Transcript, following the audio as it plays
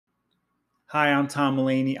Hi, I'm Tom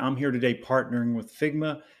Mulaney. I'm here today partnering with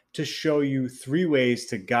Figma to show you 3 ways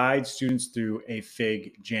to guide students through a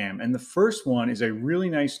FigJam. And the first one is a really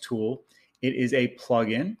nice tool. It is a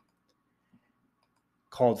plugin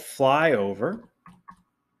called Flyover.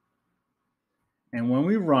 And when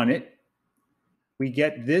we run it, we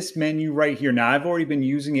get this menu right here. Now, I've already been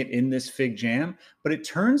using it in this FigJam, but it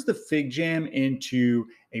turns the FigJam into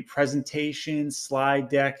a presentation, slide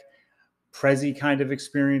deck, Prezi kind of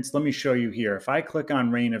experience. Let me show you here. If I click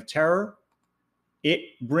on Reign of Terror, it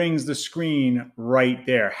brings the screen right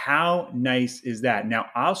there. How nice is that? Now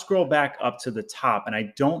I'll scroll back up to the top and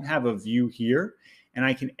I don't have a view here, and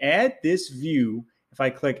I can add this view. If I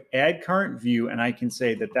click add current view, and I can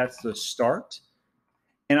say that that's the start,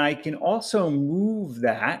 and I can also move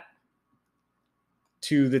that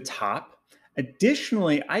to the top.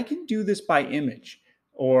 Additionally, I can do this by image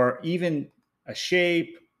or even a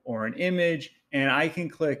shape or an image, and I can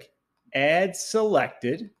click add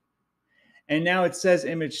selected. And now it says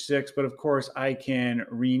image 6, but of course I can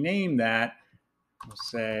rename that. We'll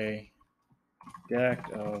say deck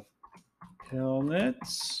of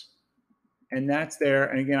pillnets. And that's there.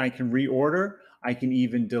 And again, I can reorder. I can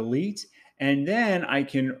even delete. And then I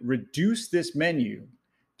can reduce this menu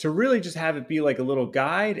to really just have it be like a little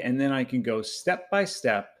guide. And then I can go step by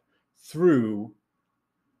step through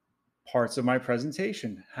parts of my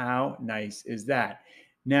presentation. How nice is that?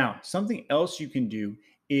 Now, something else you can do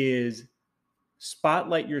is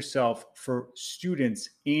spotlight yourself for students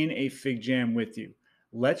in a FigJam with you.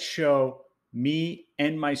 Let's show me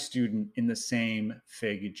and my student in the same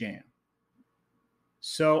FigJam.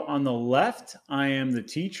 So on the left, I am the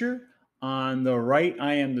teacher. On the right,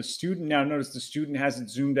 I am the student. Now notice the student hasn't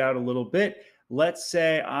zoomed out a little bit. Let's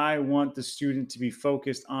say I want the student to be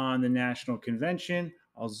focused on the National Convention.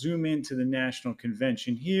 I'll zoom into the National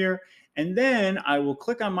Convention here, and then I will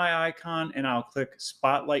click on my icon and I'll click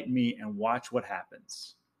Spotlight Me and watch what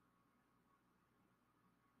happens.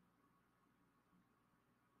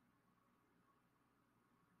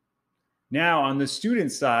 Now on the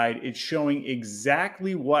student side, it's showing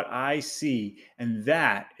exactly what I see, and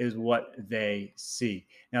that is what they see.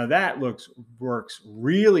 Now that works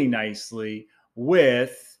really nicely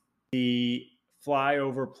with the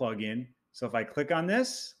Flyover plugin. So if I click on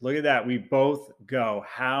this, look at that, we both go.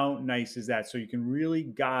 How nice is that? So you can really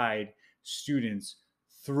guide students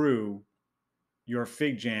through your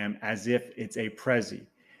FigJam as if it's a Prezi.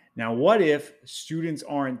 Now, what if students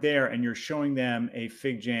aren't there and you're showing them a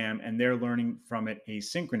FigJam and they're learning from it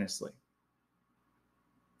asynchronously?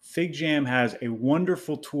 FigJam has a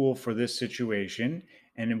wonderful tool for this situation.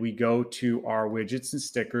 And then we go to our widgets and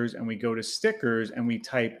stickers, and we go to stickers and we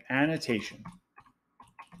type annotation.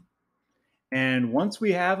 And once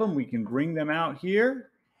we have them, we can bring them out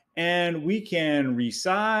here and we can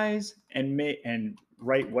resize and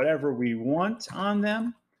write whatever we want on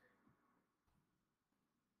them.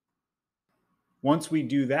 Once we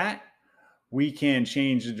do that, we can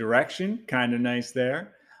change the direction, kind of nice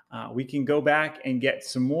there. We can go back and get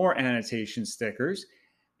some more annotation stickers,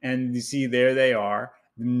 and you see there they are,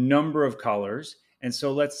 the number of colors. And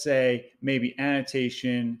so let's say maybe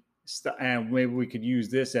annotation, and maybe we could use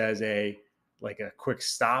this as a quick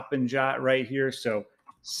stop and jot right here. So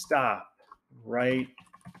stop, write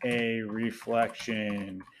a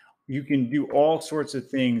reflection. You can do all sorts of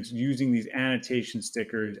things using these annotation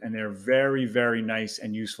stickers, and they're very, very nice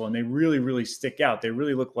and useful. And they really, really stick out. They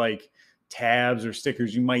really look like tabs or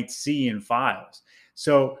stickers you might see in files.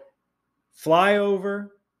 So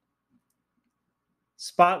Flyover,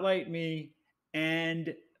 Spotlight Me,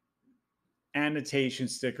 and annotation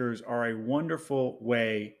stickers are a wonderful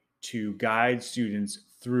way to guide students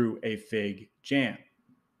through a FigJam.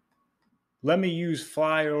 Let me use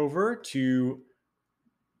Flyover to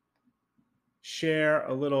share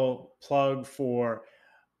a little plug for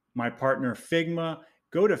my partner Figma.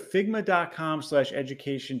 Go to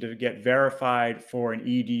figma.com/education to get verified for an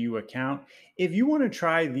EDU account. If you want to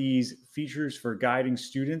try these features for guiding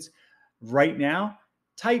students right now,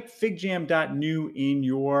 type FigJam.new in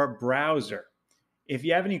your browser. If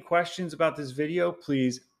you have any questions about this video,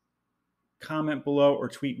 please comment below or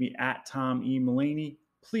tweet me at Tom E. Mulaney.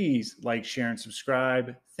 Please like, share, and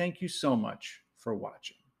subscribe. Thank you so much for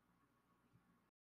watching.